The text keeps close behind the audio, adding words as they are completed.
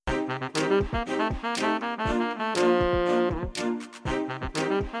Welcome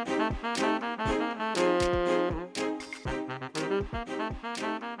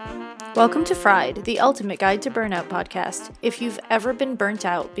to Fried, the ultimate guide to burnout podcast. If you've ever been burnt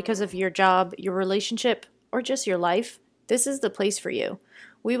out because of your job, your relationship, or just your life, this is the place for you.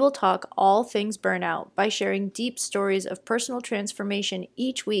 We will talk all things burnout by sharing deep stories of personal transformation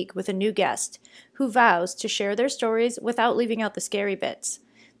each week with a new guest who vows to share their stories without leaving out the scary bits.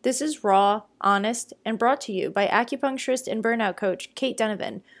 This is raw, honest, and brought to you by acupuncturist and burnout coach Kate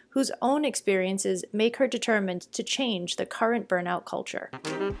Donovan, whose own experiences make her determined to change the current burnout culture.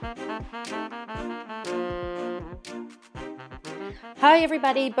 Hi,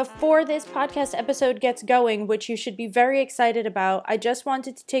 everybody. Before this podcast episode gets going, which you should be very excited about, I just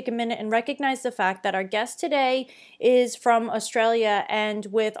wanted to take a minute and recognize the fact that our guest today is from Australia, and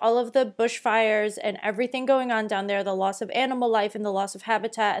with all of the bushfires and everything going on down there, the loss of animal life and the loss of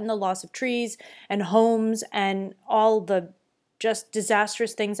habitat and the loss of trees and homes and all the just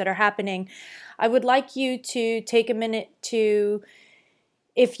disastrous things that are happening, I would like you to take a minute to,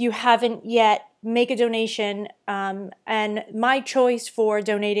 if you haven't yet, make a donation. And my choice for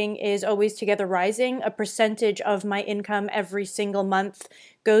donating is always Together Rising. A percentage of my income every single month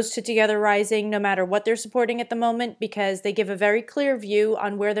goes to Together Rising, no matter what they're supporting at the moment, because they give a very clear view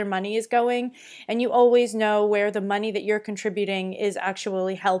on where their money is going. And you always know where the money that you're contributing is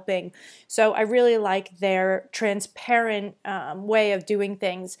actually helping. So I really like their transparent way of doing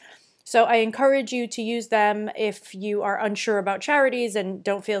things. So I encourage you to use them if you are unsure about charities and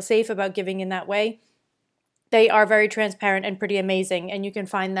don't feel safe about giving in that way. They are very transparent and pretty amazing, and you can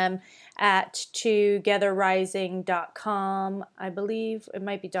find them at togetherrising.com. I believe it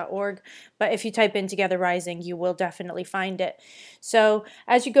might be .org, but if you type in Together Rising, you will definitely find it. So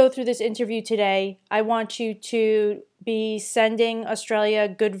as you go through this interview today, I want you to be sending Australia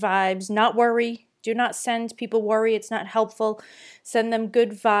good vibes, not worry. Do not send people worry. It's not helpful. Send them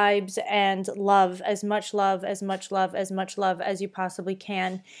good vibes and love, as much love, as much love, as much love as you possibly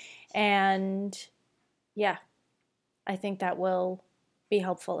can. And yeah, I think that will be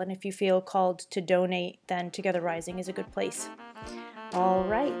helpful. And if you feel called to donate, then Together Rising is a good place. All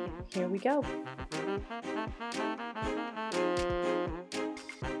right, here we go.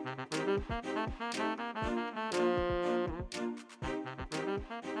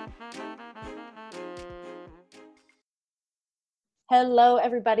 Hello,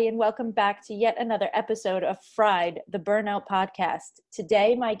 everybody, and welcome back to yet another episode of Fried, the Burnout Podcast.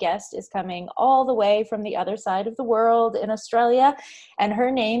 Today, my guest is coming all the way from the other side of the world in Australia, and her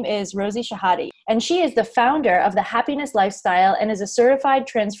name is Rosie Shahade. And she is the founder of The Happiness Lifestyle and is a certified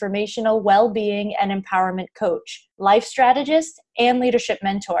transformational well-being and empowerment coach, life strategist, and leadership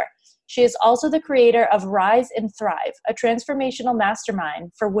mentor. She is also the creator of Rise and Thrive, a transformational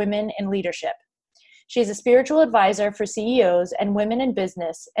mastermind for women in leadership. She's a spiritual advisor for CEOs and women in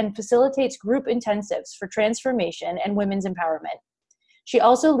business and facilitates group intensives for transformation and women's empowerment. She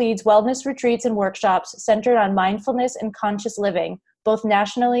also leads wellness retreats and workshops centered on mindfulness and conscious living, both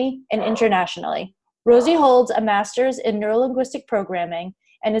nationally and internationally. Rosie holds a master's in neurolinguistic programming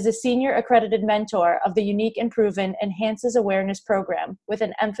and is a senior accredited mentor of the Unique and Proven Enhances Awareness program with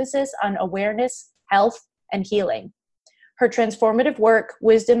an emphasis on awareness, health, and healing. Her transformative work,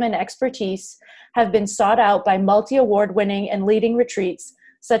 wisdom, and expertise have been sought out by multi-award-winning and leading retreats,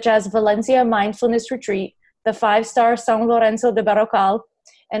 such as Valencia Mindfulness Retreat, the 5-star San Lorenzo de Barrocal,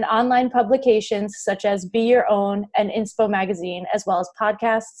 and online publications such as Be Your Own and Inspo Magazine, as well as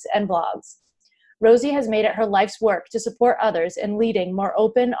podcasts and blogs. Rosie has made it her life's work to support others in leading more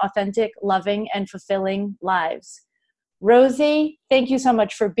open, authentic, loving, and fulfilling lives. Rosie, thank you so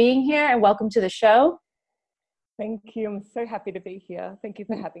much for being here, and welcome to the show. Thank you. I'm so happy to be here. Thank you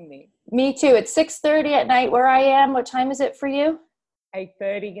for having me. Me too. It's 6:30 at night where I am. What time is it for you?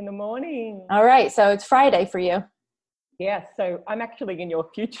 8:30 in the morning. All right. So it's Friday for you. Yeah. So I'm actually in your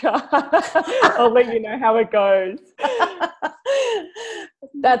future. I'll let you know how it goes.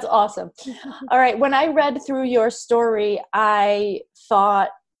 That's awesome. All right. When I read through your story, I thought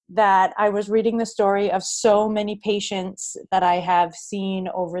that I was reading the story of so many patients that I have seen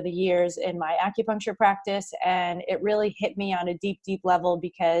over the years in my acupuncture practice. And it really hit me on a deep, deep level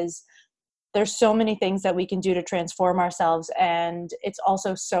because there's so many things that we can do to transform ourselves. And it's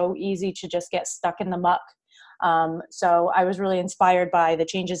also so easy to just get stuck in the muck. So I was really inspired by the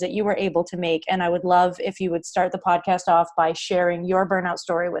changes that you were able to make. And I would love if you would start the podcast off by sharing your burnout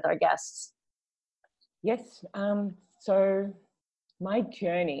story with our guests. Yes. So my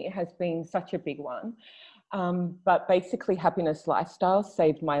journey has been such a big one, but basically Happiness Lifestyle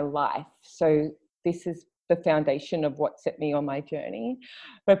saved my life. So this is the foundation of what set me on my journey.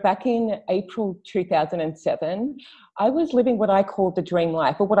 But back in April 2007, I was living what I called the dream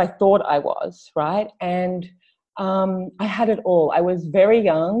life, or what I thought I was, right? And I had it all. I was very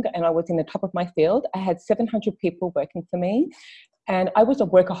young and I was in the top of my field. I had 700 people working for me. And I was a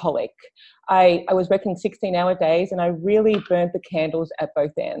workaholic. I was working 16-hour days and I really burnt the candles at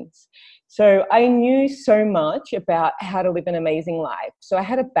both ends. So I knew so much about how to live an amazing life. So I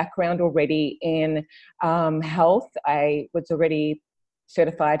had a background already in health. I was already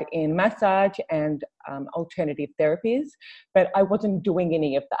certified in massage and alternative therapies, but I wasn't doing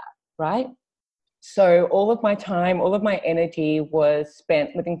any of that, right? So all of my time, all of my energy was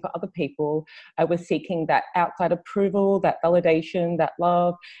spent living for other people. I was seeking that outside approval, that validation, that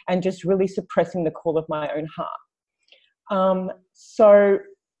love, and just really suppressing the call of my own heart. So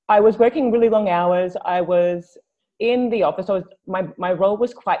I was working really long hours. I was in the office. My role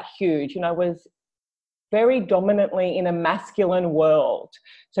was quite huge, and I was very dominantly in a masculine world.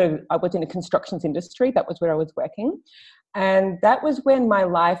 So I was in the constructions industry. That was where I was working. And that was when my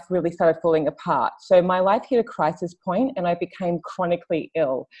life really started falling apart. So my life hit a crisis point and I became chronically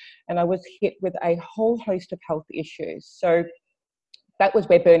ill. And I was hit with a whole host of health issues. So that was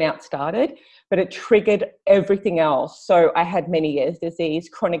where burnout started, but it triggered everything else. So I had Meniere's disease,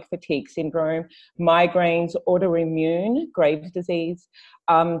 chronic fatigue syndrome, migraines, autoimmune, Graves' disease,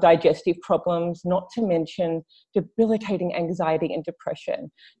 digestive problems, not to mention debilitating anxiety and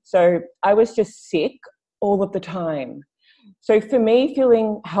depression. So I was just sick all of the time. So for me,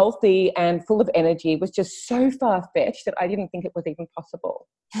 feeling healthy and full of energy was just so far-fetched that I didn't think it was even possible.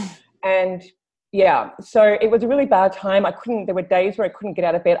 And yeah, so it was a really bad time. There were days where I couldn't get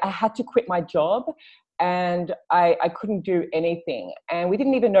out of bed. I had to quit my job and I couldn't do anything. And we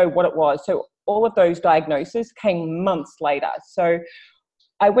didn't even know what it was. So all of those diagnoses came months later. So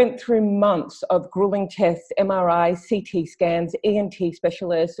I went through months of grueling tests, MRIs, CT scans, ENT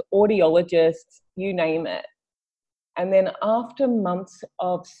specialists, audiologists, you name it. And then after months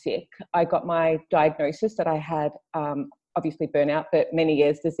of sick, I got my diagnosis that I had obviously burnout, but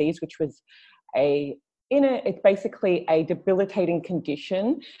Meniere's disease, which was it's basically a debilitating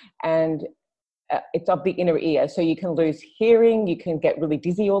condition, and it's of the inner ear. So you can lose hearing, you can get really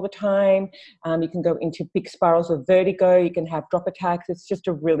dizzy all the time, you can go into big spirals of vertigo, you can have drop attacks. It's just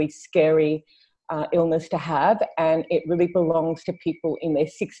a really scary illness to have, and it really belongs to people in their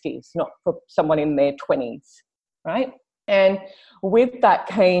 60s, not for someone in their 20s. Right? And with that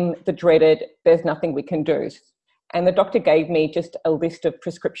came the dreaded, there's nothing we can do. And the doctor gave me just a list of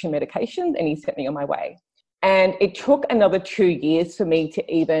prescription medications and he sent me on my way. And it took another 2 years for me to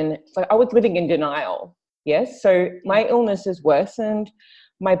I was living in denial. Yes. So my illness has worsened.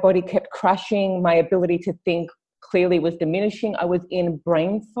 My body kept crashing. My ability to think clearly was diminishing. I was in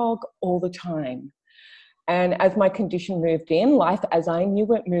brain fog all the time. And as my condition moved in, life as I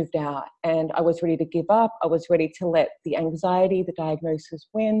knew it moved out. And I was ready to give up. I was ready to let the anxiety, the diagnosis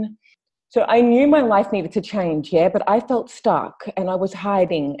win. So I knew my life needed to change, yeah, but I felt stuck and I was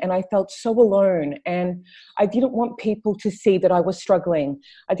hiding and I felt so alone. And I didn't want people to see that I was struggling.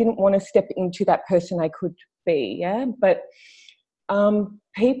 I didn't want to step into that person I could be, yeah. But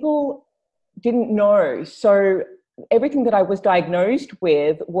people didn't know. So everything that I was diagnosed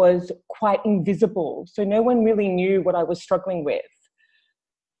with was quite invisible. So no one really knew what I was struggling with.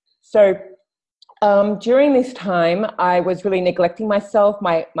 So during this time, I was really neglecting myself.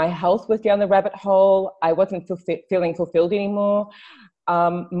 My health was down the rabbit hole. I wasn't feeling fulfilled anymore.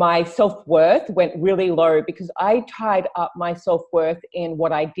 My self-worth went really low because I tied up my self-worth in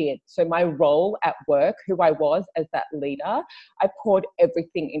what I did. So my role at work, who I was as that leader, I poured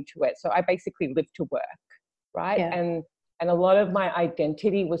everything into it. So I basically lived to work. Right. Yeah. And a lot of my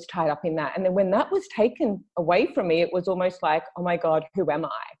identity was tied up in that. And then when that was taken away from me, it was almost like, oh my God, who am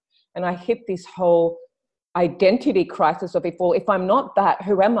I? And I hit this whole identity crisis of, if I'm not that,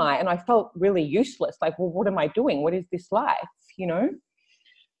 who am I? And I felt really useless. Like, well, what am I doing? What is this life? You know?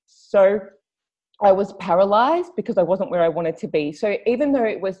 So I was paralyzed because I wasn't where I wanted to be. So even though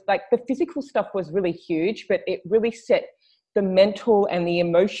it was like the physical stuff was really huge, but it really set the mental and the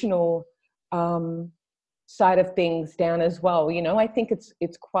emotional side of things down as well. You know, I think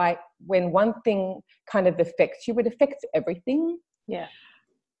it's quite, when one thing kind of affects you, it affects everything. Yeah.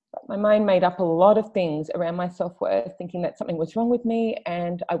 But my mind made up a lot of things around my self-worth, thinking that something was wrong with me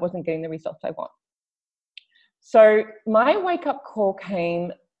and I wasn't getting the results I want. So my wake-up call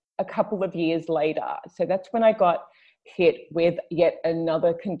came a couple of years later. So that's when I got hit with yet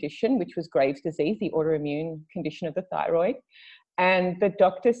another condition, which was Graves' disease, the autoimmune condition of the thyroid. And the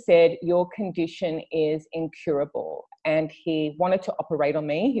doctor said, your condition is incurable. and he wanted to operate on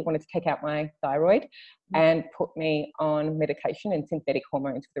me. He wanted to take out my thyroid and put me on medication and synthetic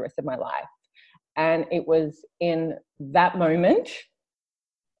hormones for the rest of my life. And it was in that moment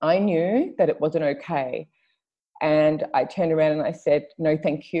I knew that it wasn't okay. And I turned around and I said, no,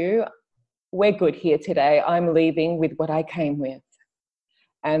 thank you. We're good here today. I'm leaving with what I came with.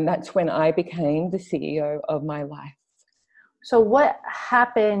 And that's when I became the CEO of my life. So what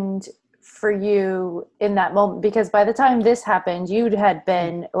happened for you in that moment? Because by the time this happened, you had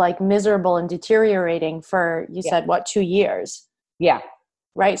been like miserable and deteriorating for, you said, what, 2 years? Yeah.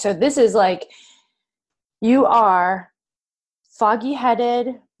 Right. So this is like, you are foggy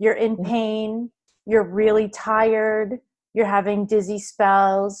headed, you're in pain, you're really tired, you're having dizzy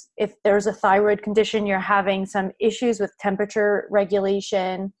spells. If there's a thyroid condition, you're having some issues with temperature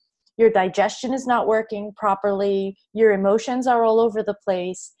regulation. Your digestion is not working properly. Your emotions are all over the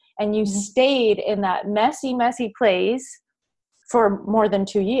place. And you stayed in that messy, messy place for more than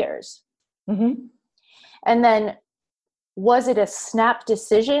 2 years. Mm-hmm. And then was it a snap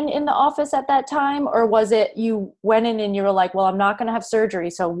decision in the office at that time? Or was it you went in and you were like, well, I'm not going to have surgery.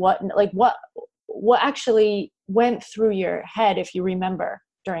 So what actually went through your head, if you remember,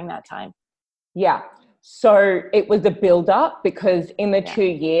 during that time? Yeah. So it was a build up, because in the 2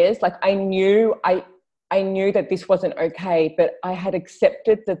 years, like I knew that this wasn't okay, but I had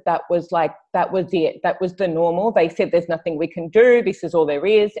accepted that was it. That was the normal. They said, there's nothing we can do. This is all there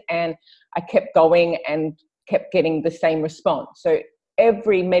is. And I kept going and kept getting the same response. So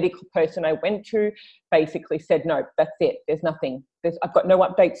every medical person I went to basically said, no, that's it. There's nothing. I've got no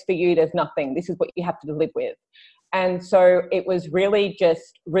updates for you. There's nothing. This is what you have to live with. And so it was really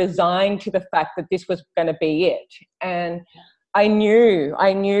just resigned to the fact that this was going to be it. And I knew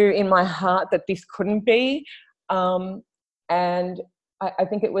in my heart that this couldn't be. And I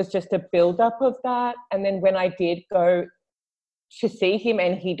think it was just a build-up of that. And then when I did go to see him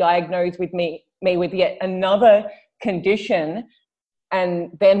and he diagnosed with me with yet another condition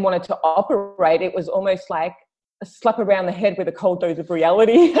and then wanted to operate, it was almost like a slap around the head with a cold dose of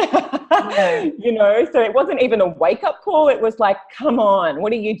reality. You know, so it wasn't even a wake-up call. It was like, come on,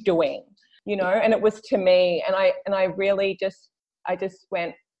 what are you doing? You know, and it was to me, and I really just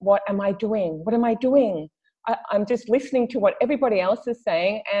went, what am I doing? What am I doing? I'm just listening to what everybody else is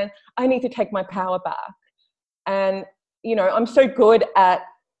saying, and I need to take my power back. And, you know, I'm so good at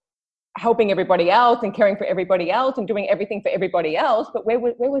helping everybody else and caring for everybody else and doing everything for everybody else, but where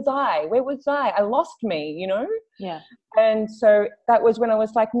was I? I lost me, you know? Yeah. And so that was when I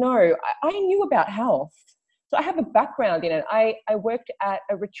was like, no, I knew about health. So I have a background in it. I worked at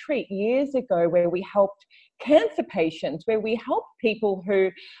a retreat years ago where we helped cancer patients, where we helped people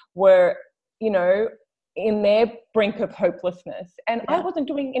who were, you know, in their brink of hopelessness. And I wasn't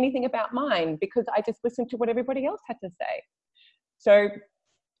doing anything about mine because I just listened to what everybody else had to say. So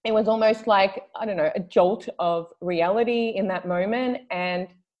it was almost like, I don't know, a jolt of reality in that moment. And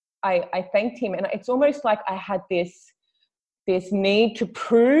I thanked him. And it's almost like I had this need to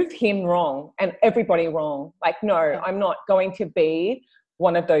prove him wrong and everybody wrong. Like, no, I'm not going to be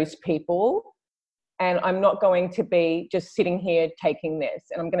one of those people. And I'm not going to be just sitting here taking this,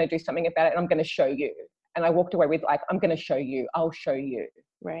 and I'm going to do something about it, and I'm going to show you. And I walked away with like, I'm going to show you. I'll show you.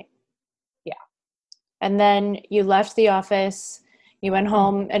 Right. Yeah. And then you left the office. You went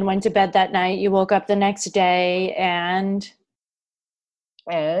home and went to bed that night. You woke up the next day and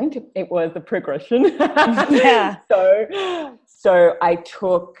it was a progression. Yeah. So I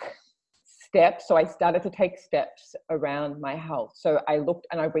took steps. So I started to take steps around my health. So I looked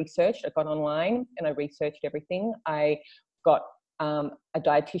and I researched. I got online and I researched everything. I got a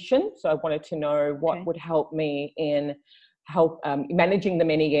dietitian. So I wanted to know what would help me in managing the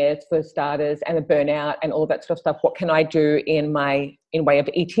many years for starters, and the burnout and all that sort of stuff. What can I do in way of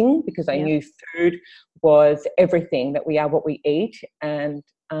eating? Because I knew food was everything, that we are what we eat. And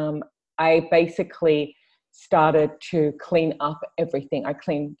I basically started to clean up everything. I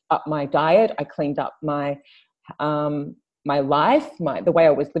cleaned up my diet. I cleaned up my life, the way I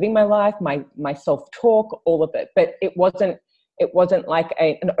was living my life, my self-talk, all of it. But it wasn't like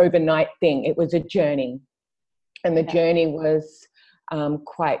an overnight thing. It was a journey. And the journey was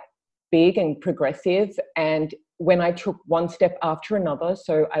quite big and progressive. And when I took one step after another,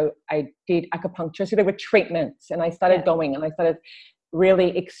 so I did acupuncture. So there were treatments, and I started going, and I started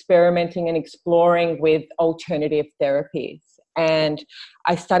really experimenting and exploring with alternative therapies. And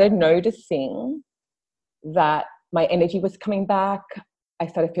I started noticing that my energy was coming back. I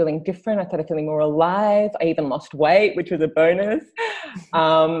started feeling different. I started feeling more alive. I even lost weight, which was a bonus.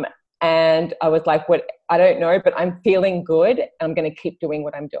 And I was like, I don't know, but I'm feeling good. I'm going to keep doing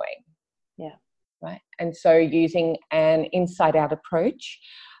what I'm doing. Yeah. right? And so using an inside out approach,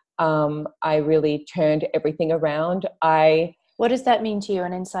 I really turned everything around. What does that mean to you,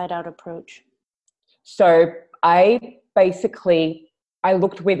 an inside out approach? So I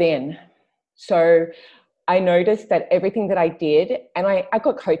looked within. So I noticed that everything that I did, and I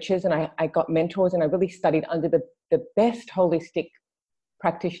got coaches and I got mentors, and I really studied under the best holistic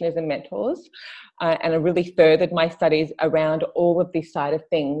practitioners and mentors, and I really furthered my studies around all of this side of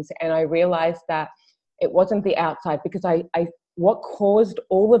things. And I realized that it wasn't the outside, because what caused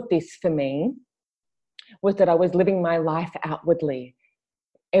all of this for me was that I was living my life outwardly.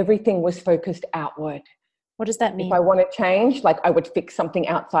 Everything was focused outward. What does that mean? If I want to change, like, I would fix something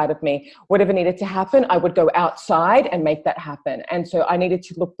outside of me. Whatever needed to happen, I would go outside and make that happen. And so I needed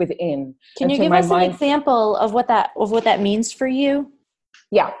to look within. Can you give us an example of what that means for you?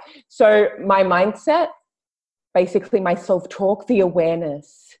 Yeah. So my mindset, basically my self-talk, the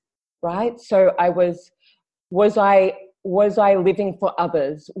awareness, right? So was I living for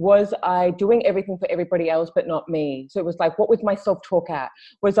others? Was I doing everything for everybody else but not me? So it was like, what was my self-talk at?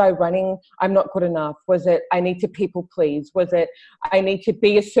 Was I running, I'm not good enough? Was it, I need to people please? Was it, I need to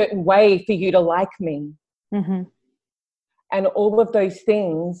be a certain way for you to like me? Mm-hmm. And all of those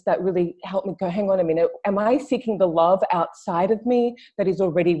things that really helped me go, hang on a minute, am I seeking the love outside of me that is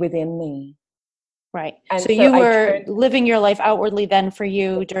already within me? Right. And so you were living your life outwardly then. For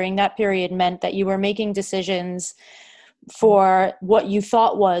you during that period meant that you were making decisions for what you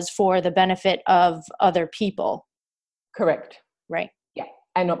thought was for the benefit of other people. Correct. Right. Yeah.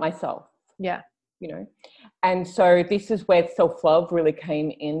 And not myself. Yeah. You know, and so this is where self-love really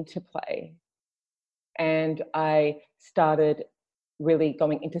came into play. And I started really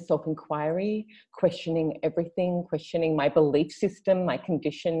going into self-inquiry, questioning everything, questioning my belief system, my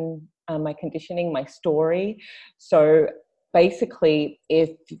conditioning, my story. So basically, if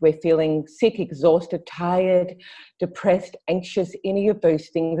we're feeling sick, exhausted, tired, depressed, anxious, any of those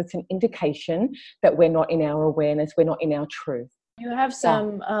things, it's an indication that we're not in our awareness, we're not in our truth. You have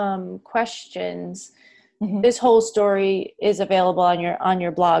some questions. Mm-hmm. This whole story is available on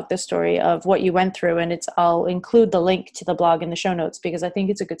your blog, the story of what you went through, and I'll include the link to the blog in the show notes because I think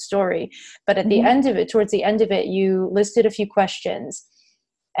it's a good story. But at the end of it, towards the end of it, you listed a few questions,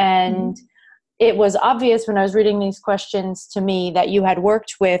 and it was obvious when I was reading these questions to me that you had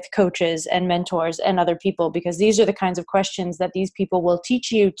worked with coaches and mentors and other people, because these are the kinds of questions that these people will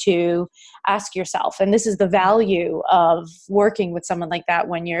teach you to ask yourself. And this is the value of working with someone like that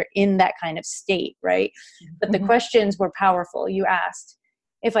when you're in that kind of state, right? But the questions were powerful. You asked,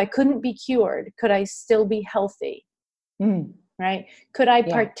 if I couldn't be cured, could I still be healthy? Right? Could I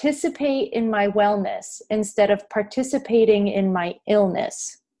participate in my wellness instead of participating in my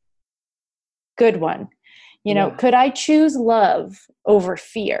illness? Good one. You know, could I choose love over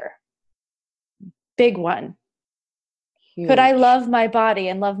fear? Big one. Huge. Could I love my body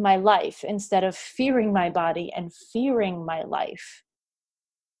and love my life instead of fearing my body and fearing my life?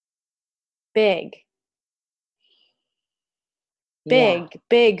 Big.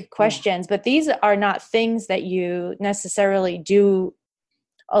 Big questions. But these are not things that you necessarily do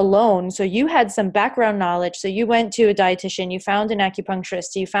alone. So you had some background knowledge. So you went to a dietitian, you found an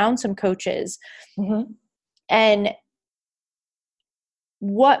acupuncturist, you found some coaches. And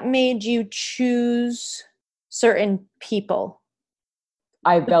what made you choose certain people?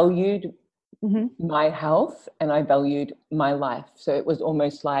 I valued my health and I valued my life. So it was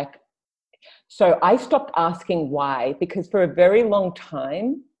almost like, so I stopped asking why, because for a very long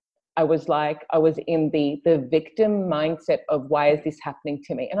time, I was in the victim mindset of, why is this happening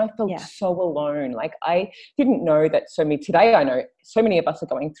to me? And I felt so alone. Like, I didn't know that today I know so many of us are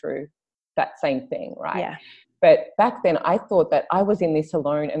going through that same thing, right? Yeah. But back then I thought that I was in this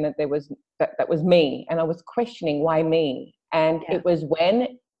alone and that that was me. And I was questioning, why me? And it was when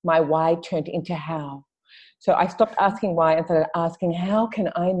my why turned into how. So I stopped asking why and started asking, how can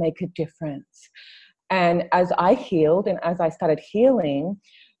I make a difference? And as I healed and as I started healing,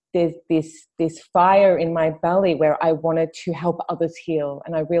 there's this fire in my belly where I wanted to help others heal.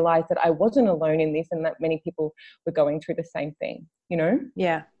 And I realized that I wasn't alone in this and that many people were going through the same thing, you know?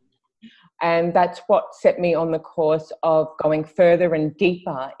 Yeah. And that's what set me on the course of going further and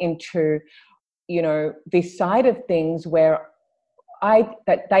deeper into, you know, this side of things where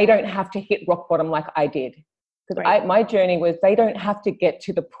that they don't have to hit rock bottom like I did. Because my journey was, they don't have to get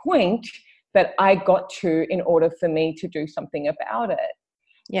to the point that I got to in order for me to do something about it.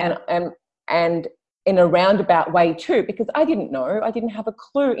 Yeah. And in a roundabout way too, because I didn't know, I didn't have a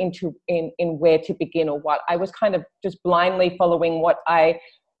clue in where to begin or what. I was kind of just blindly following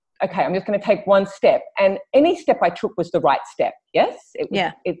I'm just going to take one step. And any step I took was the right step. Yes.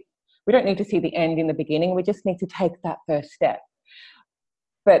 we don't need to see the end in the beginning. We just need to take that first step.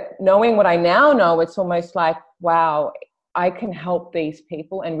 But knowing what I now know, it's almost like, wow, I can help these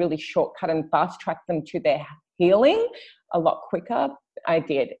people and really shortcut and fast track them to their healing a lot quicker. I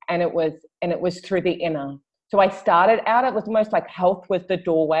did. And it was through the inner. So I started out, it was almost like health was the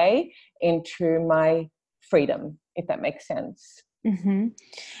doorway into my freedom, if that makes sense. Mm-hmm.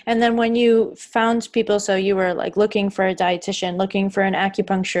 And then when you found people, so you were like looking for a dietitian, looking for an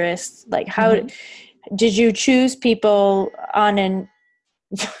acupuncturist, like how did you choose people on an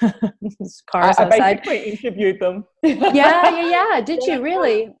cars I outside? basically interviewed them. Yeah. Did you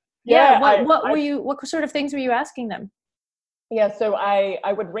really? Yeah. What sort of things were you asking them? Yeah, so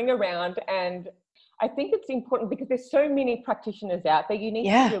I would ring around, and I think it's important because there's so many practitioners out there. You need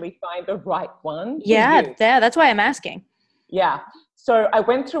to really find the right one for you. That's why I'm asking. Yeah. So I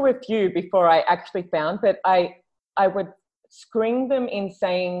went through a few before I actually found that I would screen them in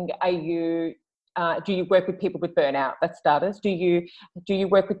saying, do you work with people with burnout? That's starters. Do you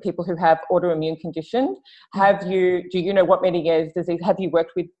work with people who have autoimmune conditions? Do you know what Meniere's disease? Have you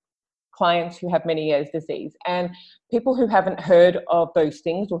worked with clients who have Meniere's disease? And people who haven't heard of those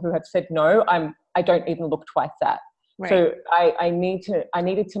things or who have said no, I don't even look twice at. Right. So I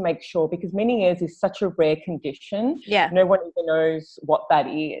needed to make sure, because Meniere's is such a rare condition. Yeah. No one even knows what that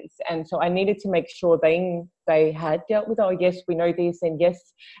is. And so I needed to make sure they had dealt with, oh yes, we know this, and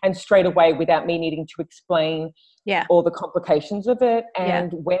yes, and straight away without me needing to explain all the complications of it.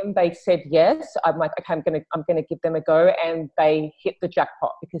 And when they said yes, I'm like, okay, I'm gonna give them a go, and they hit the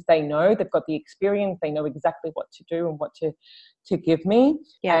jackpot because they know they've got the experience, they know exactly what to do and what to give me.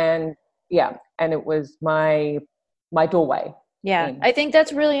 And it was my doorway. Yeah, I think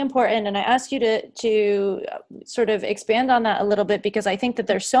that's really important. And I ask you to sort of expand on that a little bit, because I think that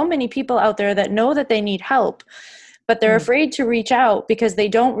there's so many people out there that know that they need help, but they're afraid to reach out because they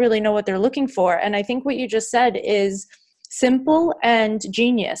don't really know what they're looking for. And I think what you just said is simple and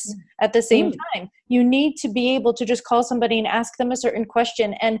genius at the same time. You need to be able to just call somebody and ask them a certain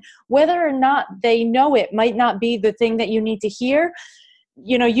question. And whether or not they know it might not be the thing that you need to hear.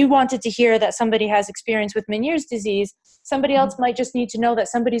 You know, you wanted to hear that somebody has experience with Meniere's disease. Somebody else might just need to know that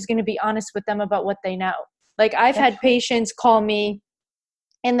somebody's going to be honest with them about what they know. Like I've had patients call me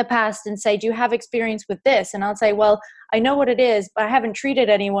in the past and say, do you have experience with this? And I'll say, well, I know what it is, but I haven't treated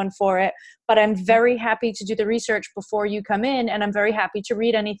anyone for it, but I'm very happy to do the research before you come in. And I'm very happy to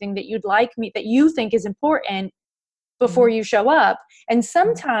read anything that you'd like me, that you think is important before you show up. And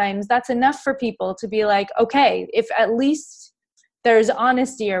sometimes that's enough for people to be like, okay, if at least there's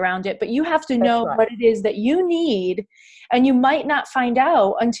honesty around it, but you have to know what it is that you need. And you might not find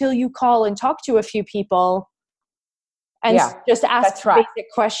out until you call and talk to a few people and just ask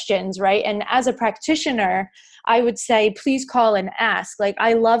basic questions, right? And as a practitioner, I would say, please call and ask. Like,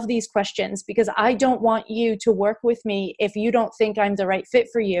 I love these questions because I don't want you to work with me if you don't think I'm the right fit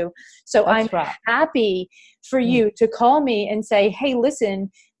for you. So I'm happy for you to call me and say, hey, listen,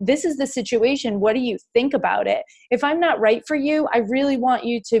 this is the situation. What do you think about it? If I'm not right for you, I really want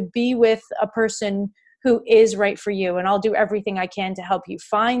you to be with a person who is right for you. And I'll do everything I can to help you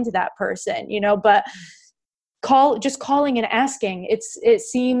find that person, you know, but just calling and asking, it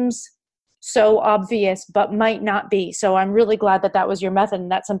seems so obvious, but might not be. So I'm really glad that was your method.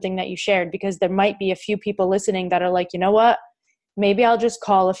 And that's something that you shared, because there might be a few people listening that are like, you know what, maybe I'll just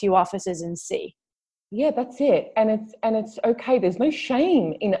call a few offices and see. Yeah, that's it. And it's okay. There's no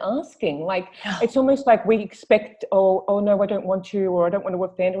shame in asking. Like, it's almost like we expect, oh no, I don't want to, or I don't want to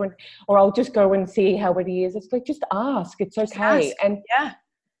offend, or I'll just go and see how it is. It's like, just ask. It's okay. Ask. And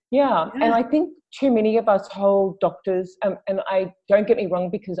and I think too many of us hold doctors, and I don't get me wrong,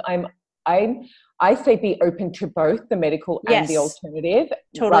 because I say be open to both the medical and the alternative,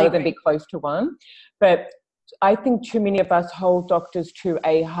 rather than be close to one. But I think too many of us hold doctors to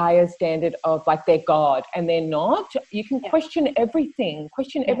a higher standard of like they're God, and they're not. You can question everything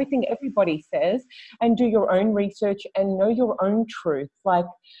everything everybody says, and do your own research and know your own truth. Like,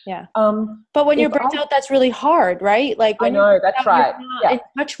 but when you're burnt out, that's really hard, right? Like, when you're not in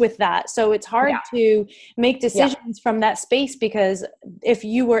touch with that. So it's hard to make decisions from that space, because if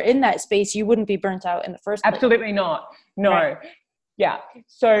you were in that space, you wouldn't be burnt out in the first place. Absolutely not. No. Right. Yeah.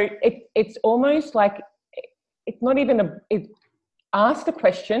 So it's almost like, it's not even ask the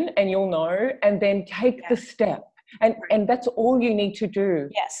question and you'll know, and then take the step, and that's all you need to do.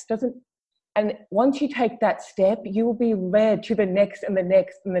 And once you take that step, you will be led to the next and the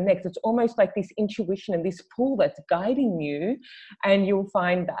next and the next. It's almost like this intuition and this pull that's guiding you, and you'll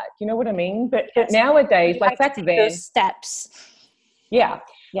find that. You know what I mean? But nowadays, like back then, those steps.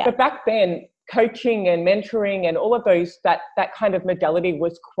 But back then, coaching and mentoring and all of those, that kind of modality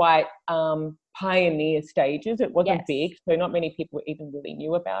was quite pioneer stages. It wasn't big, so not many people even really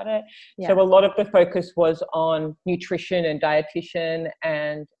knew about it. So a lot of the focus was on nutrition and dietitian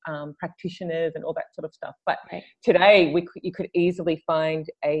and practitioners and all that sort of stuff. But today you could easily find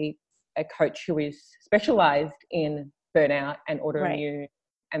a coach who is specialized in burnout and autoimmune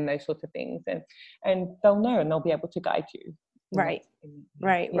and those sorts of things, and they'll know and they'll be able to guide you. Right.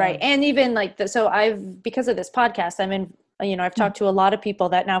 And even like because of this podcast, I've talked to a lot of people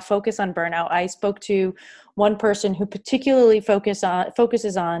that now focus on burnout. I spoke to one person who particularly focuses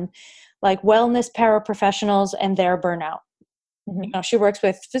on like wellness paraprofessionals and their burnout. She works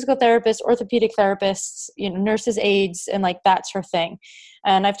with physical therapists, orthopedic therapists, nurses, aides, and like that's her thing.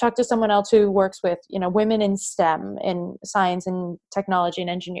 And I've talked to someone else who works with, women in STEM, in science and technology and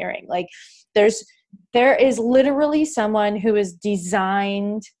engineering. Like there is literally someone who is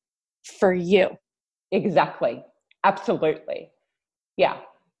designed for you. Exactly. Absolutely. Yeah.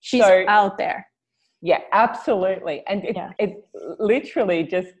 She's out there. Yeah, absolutely. And it literally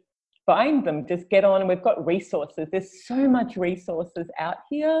just find them, just get on, and we've got resources. There's so much resources out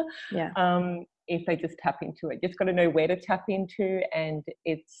here. If they just tap into it, just got to know where to tap into, and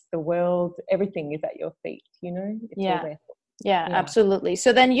it's the world, everything is at your feet, it's all there. Yeah, absolutely.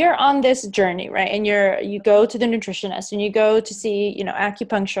 So then you're on this journey, right? And you go to the nutritionist and you go to see,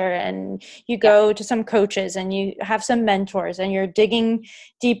 acupuncture, and you go to some coaches and you have some mentors, and you're digging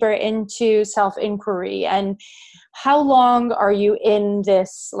deeper into self-inquiry. And how long are you in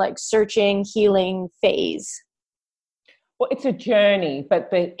this like searching, healing phase? Well, it's a journey,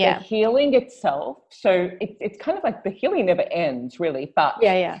 but the healing itself, so it's kind of like the healing never ends really, but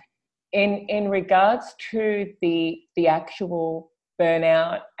in regards to the actual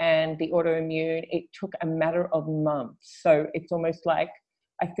burnout and the autoimmune, it took a matter of months. So it's almost like,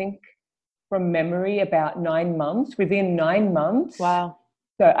 I think from memory, about 9 months. Within 9 months. Wow.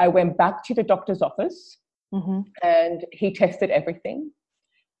 So I went back to the doctor's office and he tested everything.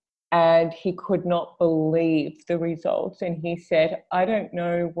 And he could not believe the results. And he said, I don't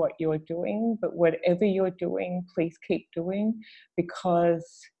know what you're doing, but whatever you're doing, please keep doing, because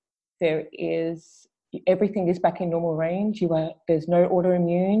everything is back in normal range. There's no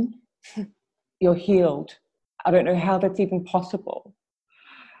autoimmune. You're healed. I don't know how that's even possible.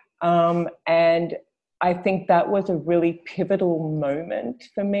 And I think that was a really pivotal moment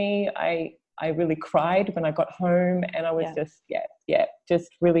for me. I really cried when I got home, and I was just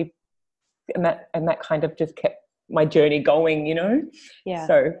really, and that kind of just kept my journey going,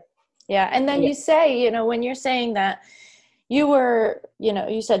 So and then you say, when you're saying that you were,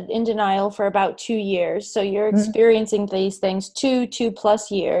 you said in denial for about 2 years, so you're experiencing these things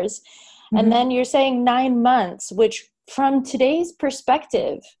 2+ years, and then you're saying 9 months, which from today's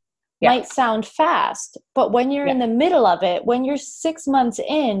perspective might sound fast, but when you're in the middle of it, when you're 6 months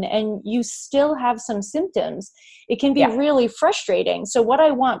in and you still have some symptoms, it can be really frustrating. So what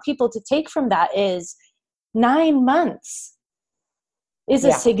I want people to take from that is 9 months is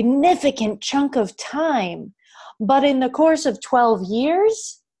a significant chunk of time, but in the course of 12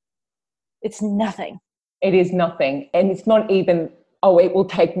 years, it's nothing. It is nothing. And it's not even, it will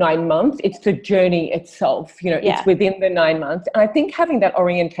take 9 months. It's the journey itself. It's within the 9 months. And I think having that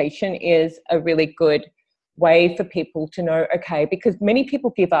orientation is a really good way for people to know, okay, because many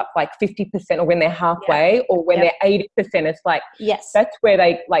people give up like 50% or when they're halfway or when they're 80%, it's like, that's where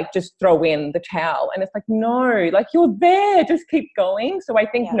they like just throw in the towel. And it's like, no, like you're there, just keep going. So I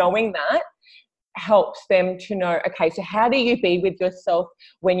think knowing that helps them to know, okay, so how do you be with yourself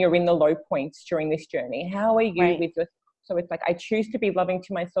when you're in the low points during this journey? How are you with yourself? So it's like, I choose to be loving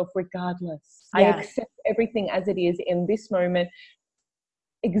to myself regardless. I accept everything as it is in this moment,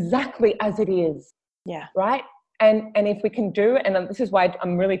 exactly as it is. Yeah. Right. And if we can do, and this is why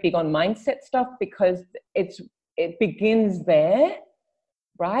I'm really big on mindset stuff, because it begins there,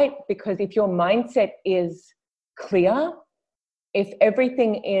 right? Because if your mindset is clear, if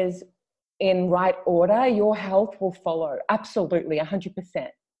everything is in right order, your health will follow. Absolutely. 100%.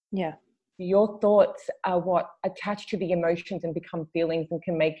 Yeah. Your thoughts are what attach to the emotions and become feelings and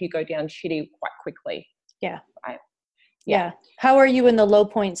can make you go down shitty quite quickly. Yeah. Right. Yeah. How are you in the low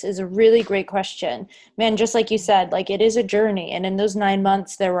points is a really great question. Man, just like you said, like it is a journey. And in those 9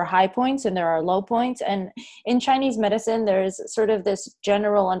 months, there were high points and there are low points. And in Chinese medicine, there's sort of this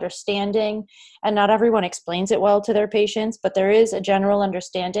general understanding, and not everyone explains it well to their patients, but there is a general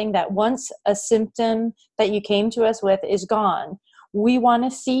understanding that once a symptom that you came to us with is gone, we want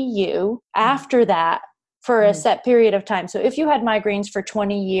to see you after that for a set period of time. So if you had migraines for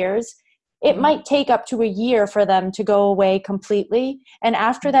 20 years, it might take up to a year for them to go away completely. And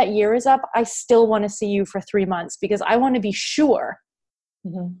after that year is up, I still want to see you for 3 months because I want to be sure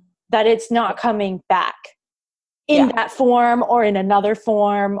that it's not coming back in that form or in another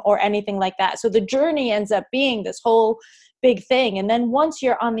form or anything like that. So the journey ends up being this whole big thing. And then once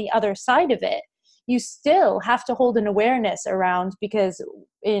you're on the other side of it, you still have to hold an awareness around, because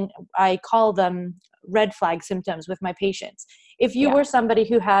I call them red flag symptoms with my patients. If you were somebody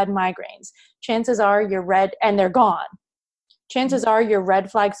who had migraines, chances are you're red and they're gone. Chances are your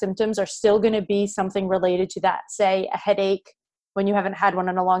red flag symptoms are still going to be something related to that. Say a headache when you haven't had one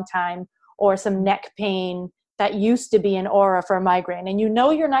in a long time, or some neck pain that used to be an aura for a migraine. And you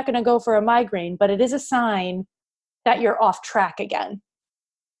know you're not going to go for a migraine, but it is a sign that you're off track again.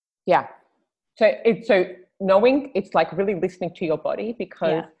 Yeah. So knowing, it's like really listening to your body,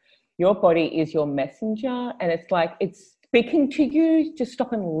 because your body is your messenger, and it's like it's speaking to you. Just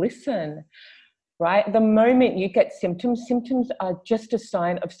stop and listen, right? The moment you get symptoms are just a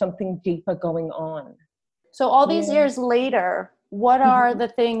sign of something deeper going on. So all these years later, what are the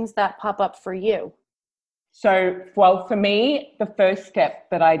things that pop up for you? So, well, for me, the first step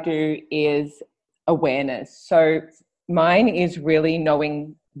that I do is awareness. So mine is really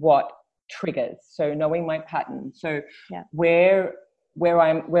knowing what triggers. So knowing my pattern. So where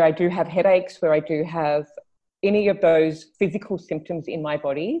I do have headaches, where I do have any of those physical symptoms in my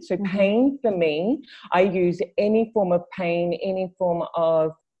body. So pain for me, I use any form of pain, any form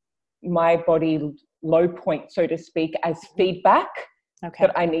of my body low point, so to speak, as feedback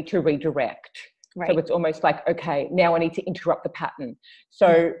that I need to redirect. Right. So it's almost like, okay, now I need to interrupt the pattern.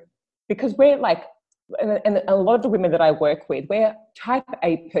 So because we're like, and a lot of the women that I work with, we're type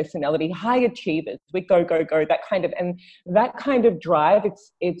A personality, high achievers. We go, that kind of, and that kind of drive,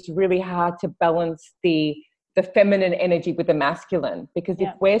 it's really hard to balance the feminine energy with the masculine, because if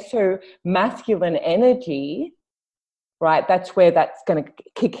we're so masculine energy, right, that's where that's going to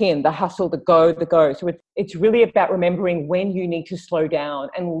kick in, the hustle, the go. So it's really about remembering when you need to slow down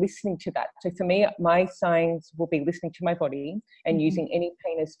and listening to that. So for me, my signs will be listening to my body and using any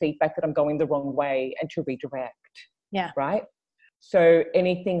pain as feedback that I'm going the wrong way and to redirect. Yeah. Right? So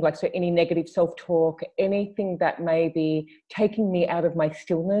anything like, so any negative self-talk, anything that may be taking me out of my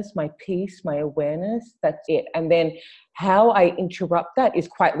stillness, my peace, my awareness, that's it. And then how I interrupt that is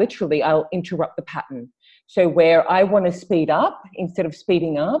quite literally, I'll interrupt the pattern. So where I want to speed up, instead of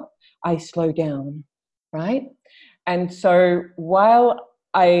speeding up, I slow down, right? And so while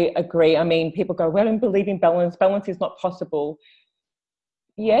I agree, I mean, people go, well, I don't believe in balance. Balance is not possible.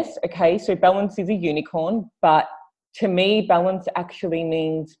 Yes, okay, so balance is a unicorn, but to me, balance actually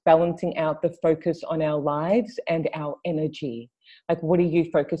means balancing out the focus on our lives and our energy. Like, what are you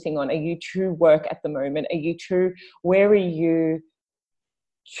focusing on? Are you to work at the moment? Where are you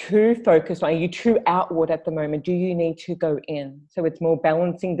too focused on? Are you too outward at the moment? Do you need to go in? So it's more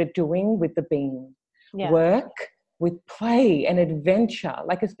balancing the doing with the being. Work with play and adventure,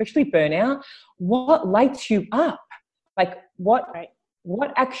 like especially burnout. What lights you up? Like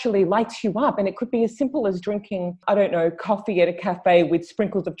what actually lights you up? And it could be as simple as drinking, I don't know, coffee at a cafe with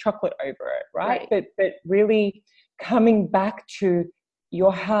sprinkles of chocolate over it, right? But really coming back to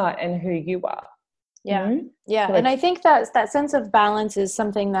your heart and who you are. Yeah. And I think that sense of balance is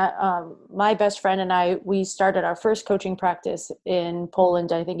something that my best friend and I, we started our first coaching practice in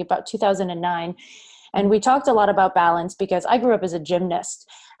Poland, I think about 2009. And we talked a lot about balance because I grew up as a gymnast.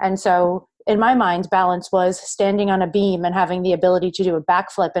 And so in my mind, balance was standing on a beam and having the ability to do a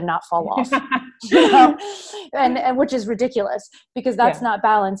backflip and not fall off, you know? and which is ridiculous because that's not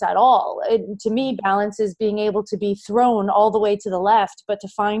balance at all. To me, balance is being able to be thrown all the way to the left, but to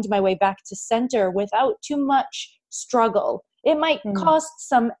find my way back to center without too much struggle. It might cost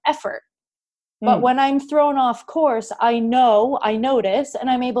some effort, but when I'm thrown off course, I notice, and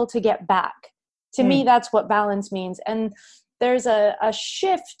I'm able to get back. To me, that's what balance means. And there's a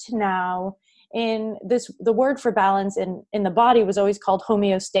shift now in this. The word for balance in the body was always called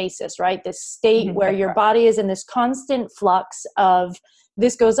homeostasis, right? This state where your body is in this constant flux of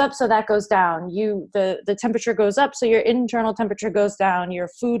this goes up, so that goes down. The temperature goes up, so your internal temperature goes down. Your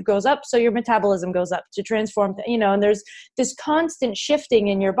food goes up, so your metabolism goes up to transform, and there's this constant shifting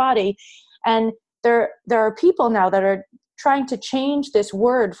in your body. And there are people now that are trying to change this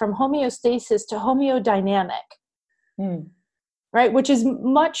word from homeostasis to homeodynamic. Right, which is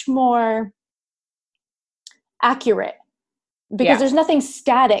much more accurate because there's nothing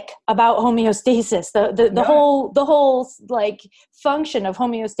static about homeostasis. The whole like function of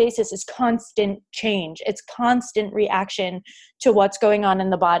homeostasis is constant change. It's constant reaction to what's going on in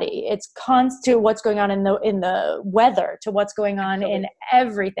the body. It's constant to what's going on in the weather, to what's going on in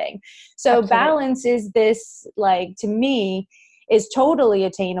everything. So balance is this, like, to me, is totally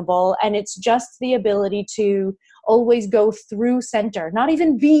attainable, and it's just the ability to always go through center, not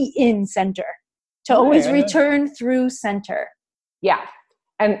even be in center, to always return through center. Yeah.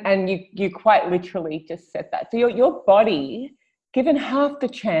 And you quite literally just said that. So your body, given half the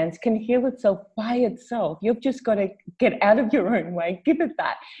chance, can heal itself by itself. You've just got to get out of your own way. Give it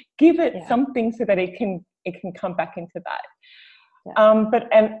that. Give it something so that it can come back into that. Yeah.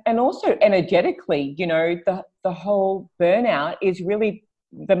 But also energetically, you know, the whole burnout is really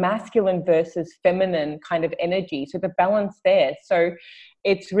the masculine versus feminine kind of energy. So the balance there. So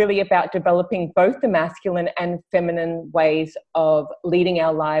it's really about developing both the masculine and feminine ways of leading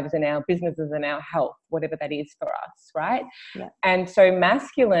our lives and our businesses and our health, whatever that is for us, right? Yeah. And so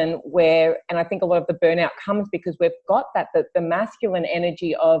masculine, and I think a lot of the burnout comes because we've got the masculine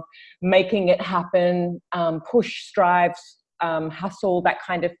energy of making it happen, push, strive, hustle, that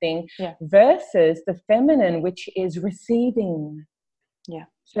kind of thing, versus the feminine, which is receiving. Yeah.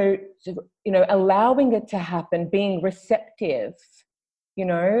 So, you know, allowing it to happen, being receptive, you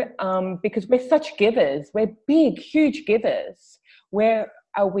know, because we're such givers. We're big, huge givers. Where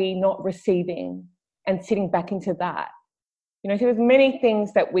are we not receiving and sitting back into that? You know, so there's many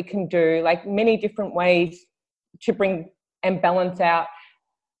things that we can do, like many different ways to bring and balance out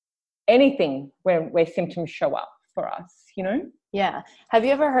anything where symptoms show up for us, you know? Yeah. Have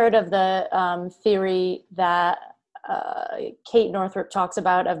you ever heard of the theory that Kate Northrup talks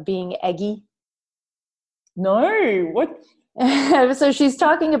about of being eggy? No. What? So she's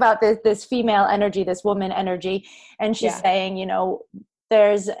talking about this female energy, this woman energy, and she's saying, you know,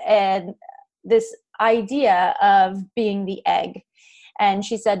 there's this idea of being the egg. And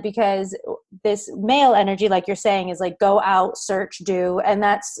she said, because this male energy, like you're saying, is like go out, search, do. And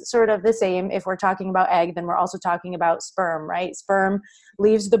that's sort of the same. If we're talking about egg, then we're also talking about sperm, right? Sperm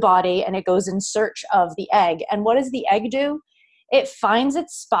leaves the body and it goes in search of the egg. And what does the egg do? It finds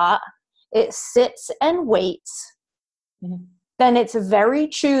its spot. It sits and waits. Mm-hmm. Then it's very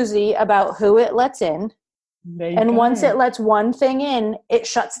choosy about who it lets in. And once it lets one thing in, it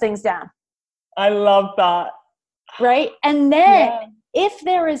shuts things down. I love that. Right? And then if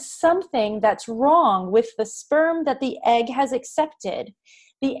there is something that's wrong with the sperm that the egg has accepted,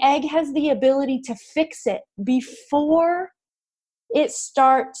 the egg has the ability to fix it before it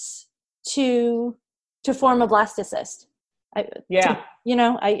starts to form a blastocyst. I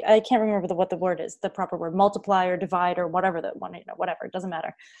can't remember what the word is, the proper word, multiply or divide or whatever that one, whatever, it doesn't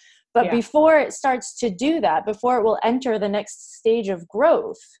matter. But before it starts to do that, before it will enter the next stage of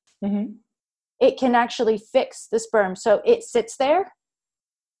growth, it can actually fix the sperm. So it sits there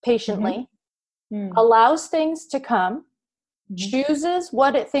patiently, allows things to come, chooses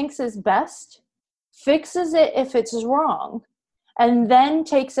what it thinks is best, fixes it if it's wrong, and then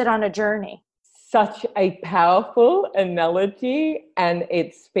takes it on a journey. Such a powerful analogy, and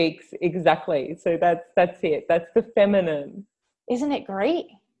it speaks exactly. So that's it. That's the feminine. Isn't it great?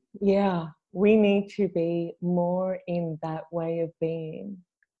 Yeah. We need to be more in that way of being.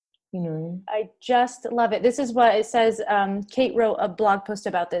 You know, I just love it. This is what it says. Kate wrote a blog post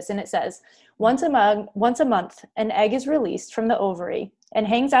about this, and it says, once a month, an egg is released from the ovary and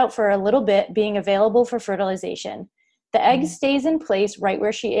hangs out for a little bit, being available for fertilization. The egg stays in place right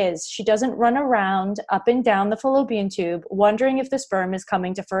where she is. She doesn't run around up and down the fallopian tube, wondering if the sperm is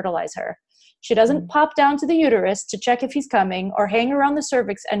coming to fertilize her. She doesn't pop down to the uterus to check if he's coming, or hang around the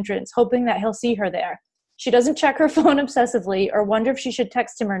cervix entrance, hoping that he'll see her there. She doesn't check her phone obsessively or wonder if she should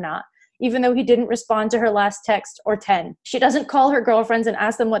text him or not, even though he didn't respond to her last text or 10. She doesn't call her girlfriends and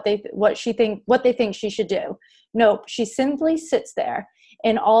ask them what they think she should do. Nope, she simply sits there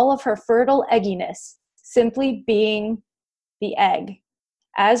in all of her fertile egginess, simply being the egg.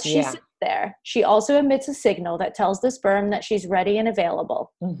 As she sits there, she also emits a signal that tells the sperm that she's ready and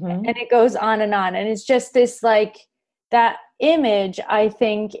available. And it goes on. And it's just this, like, that image, I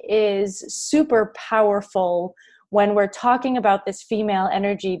think, is super powerful when we're talking about this female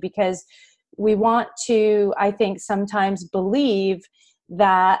energy, because we want to, I think, sometimes believe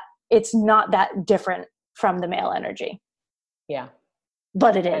that it's not that different from the male energy. Yeah.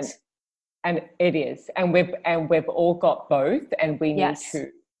 But it is. And it is. And we've all got both, and we need to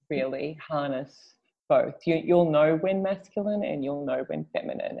really harness both. You'll know when masculine and you'll know when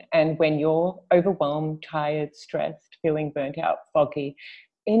feminine. And when you're overwhelmed, tired, stressed, feeling burnt out, foggy,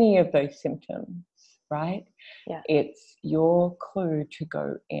 any of those symptoms, right? Yeah. It's your clue to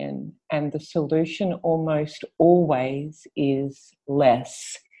go in. And the solution almost always is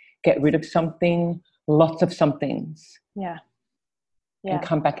less. Get rid of something, lots of somethings. Yeah. And Yeah.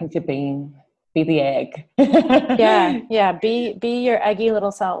 come back into being. Be the egg. Yeah. Yeah. Be your eggy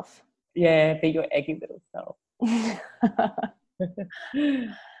little self. Yeah, be your eggy little self.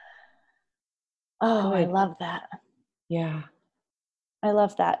 Oh, I Good. love that. Yeah. I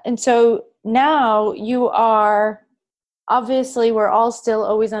love that. And so now you are, obviously, we're all still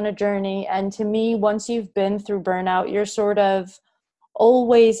always on a journey. And to me, once you've been through burnout, you're sort of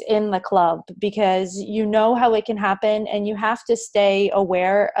always in the club because you know how it can happen and you have to stay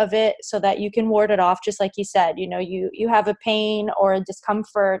aware of it so that you can ward it off. Just like you said, you know, you have a pain or a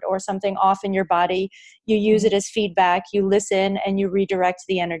discomfort or something off in your body, you use it as feedback, you listen and you redirect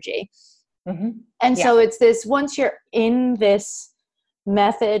the energy. And so it's this, once you're in this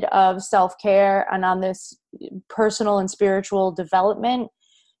method of self-care and on this personal and spiritual development,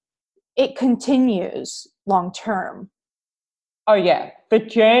 it continues long term. Oh yeah, the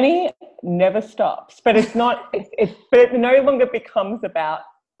journey never stops, but it's not. But it no longer becomes about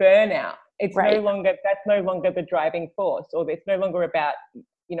burnout. It's Right. no longer, that's no longer the driving force, or it's no longer about,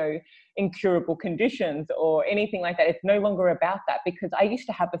 you know, incurable conditions or anything like that. It's no longer about that, because I used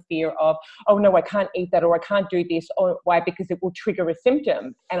to have a fear of, oh no, I can't eat that, or I can't do this, or why? Because it will trigger a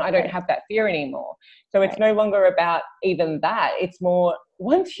symptom, and I don't have that fear anymore. So it's no longer about even that. It's more,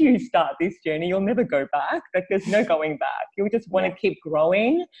 once you start this journey, you'll never go back. Like, there's no going back. You'll just want to keep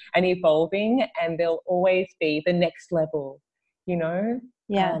growing and evolving, and there'll always be the next level, you know,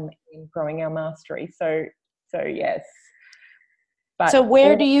 in growing our mastery. So yes. But so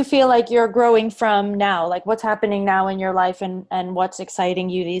where do you feel like you're growing from now? Like, what's happening now in your life, and what's exciting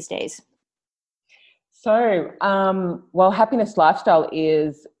you these days? So, well, Happiness Lifestyle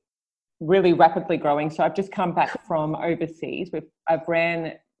is really rapidly growing. So I've just come back from overseas. I've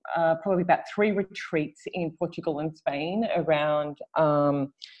ran probably about 3 retreats in Portugal and Spain around,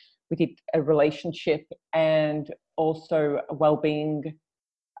 we did a relationship and also a wellbeing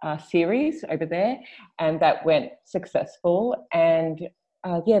series over there, and that went successful. And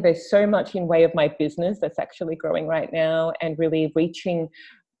there's so much in way of my business that's actually growing right now, and really reaching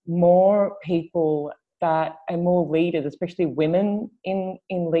more people that are more leaders, especially women in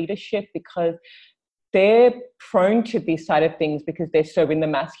leadership, because they're prone to this side of things because they're so in the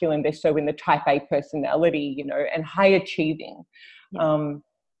masculine, they're so in the type A personality, you know, and high achieving.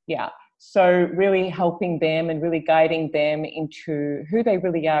 So really helping them and really guiding them into who they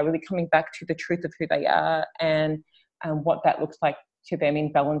really are, really coming back to the truth of who they are, and what that looks like to them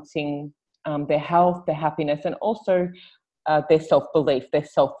in balancing their health, their happiness, and also their self-belief, their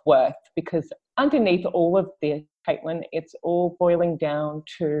self-worth. Because underneath all of this, Caitlin, it's all boiling down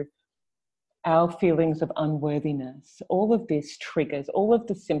to our feelings of unworthiness. All of this triggers, all of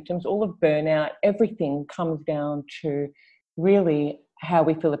the symptoms, all of burnout, everything comes down to really how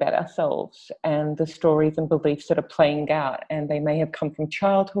we feel about ourselves and the stories and beliefs that are playing out. And they may have come from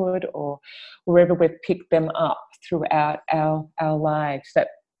childhood or wherever we've picked them up throughout our lives that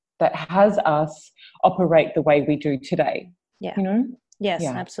has us operate the way we do today. Yeah. You know? Yes,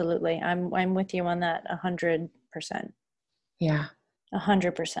 absolutely. I'm with you on that 100%. Yeah.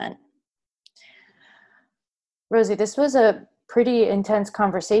 100%. Rosie, this was a pretty intense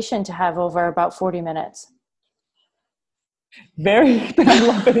conversation to have over about 40 minutes. Very, I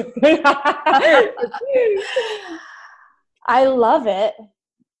love it. I love it.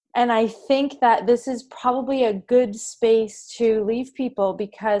 And I think that this is probably a good space to leave people,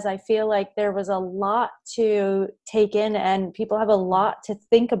 because I feel like there was a lot to take in and people have a lot to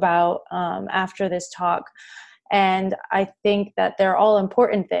think about after this talk. And I think that they're all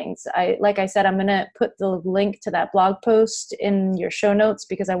important things. Like I said, I'm going to put the link to that blog post in your show notes,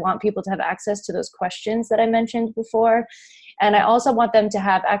 because I want people to have access to those questions that I mentioned before. And I also want them to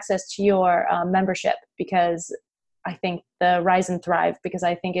have access to your membership, because I think the Rise and Thrive, because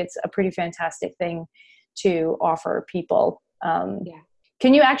I think it's a pretty fantastic thing to offer people.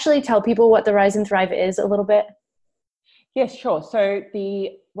 Can you actually tell people what the Rise and Thrive is a little bit? Yes, sure. So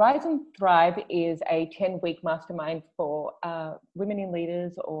the Rise and Thrive is a 10-week mastermind for women in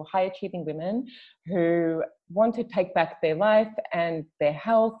leaders or high-achieving women who want to take back their life and their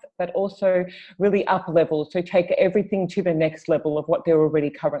health, but also really up level, so take everything to the next level of what they're already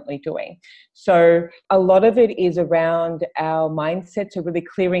currently doing. So a lot of it is around our mindset, so really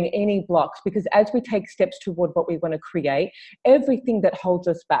clearing any blocks, because as we take steps toward what we want to create, everything that holds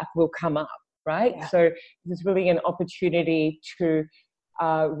us back will come up. Right? Yeah. So there's really an opportunity to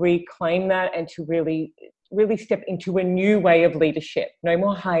reclaim that and to really really step into a new way of leadership. No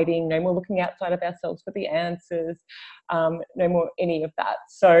more hiding, no more looking outside of ourselves for the answers, no more any of that.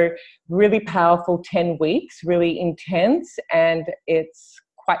 So really powerful 10 weeks, really intense, and it's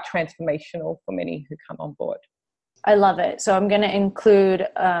quite transformational for many who come on board. I love it. So I'm going to include,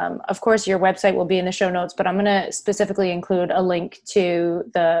 of course, your website will be in the show notes, but I'm going to specifically include a link to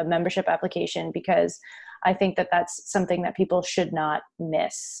the membership application because I think that that's something that people should not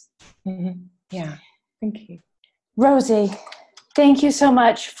miss. Mm-hmm. Yeah. Thank you. Rosie, thank you so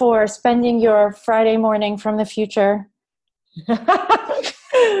much for spending your Friday morning from the future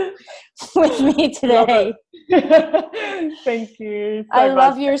with me today. Thank you. I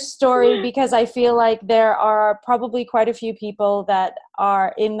love your story because I feel like there are probably quite a few people that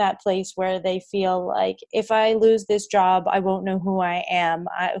are in that place where they feel like if I lose this job, I won't know who I am.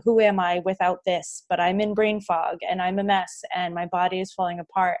 Who am I without this? But I'm in brain fog and I'm a mess and my body is falling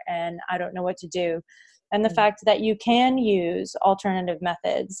apart and I don't know what to do. And the fact that you can use alternative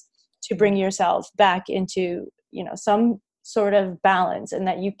methods to bring yourself back into, some sort of balance and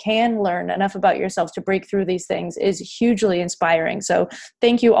that you can learn enough about yourself to break through these things is hugely inspiring. So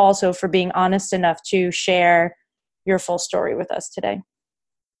thank you also for being honest enough to share your full story with us today.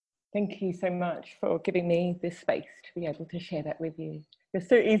 Thank you so much for giving me this space to be able to share that with you. You're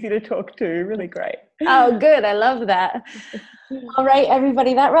so easy to talk to, really great. Oh, good. I love that. All right,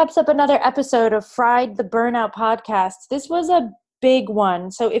 everybody, that wraps up another episode of Fried the Burnout podcast. This was a big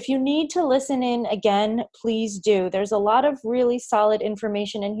one. So if you need to listen in again, please do. There's a lot of really solid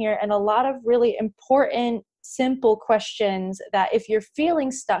information in here and a lot of really important, simple questions that if you're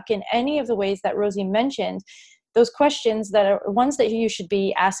feeling stuck in any of the ways that Rosie mentioned, those questions that are ones that you should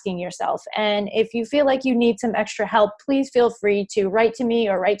be asking yourself. And if you feel like you need some extra help, please feel free to write to me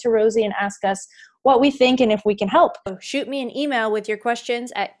or write to Rosie and ask us what we think and if we can help. Shoot me an email with your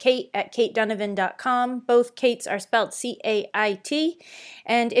questions at kate@katedonovan.com. Both Kates are spelled C-A-I-T.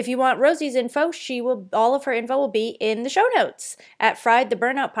 And if you want Rosie's info, all of her info will be in the show notes at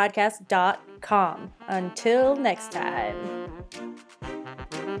friedtheburnoutpodcast.com. Until next time.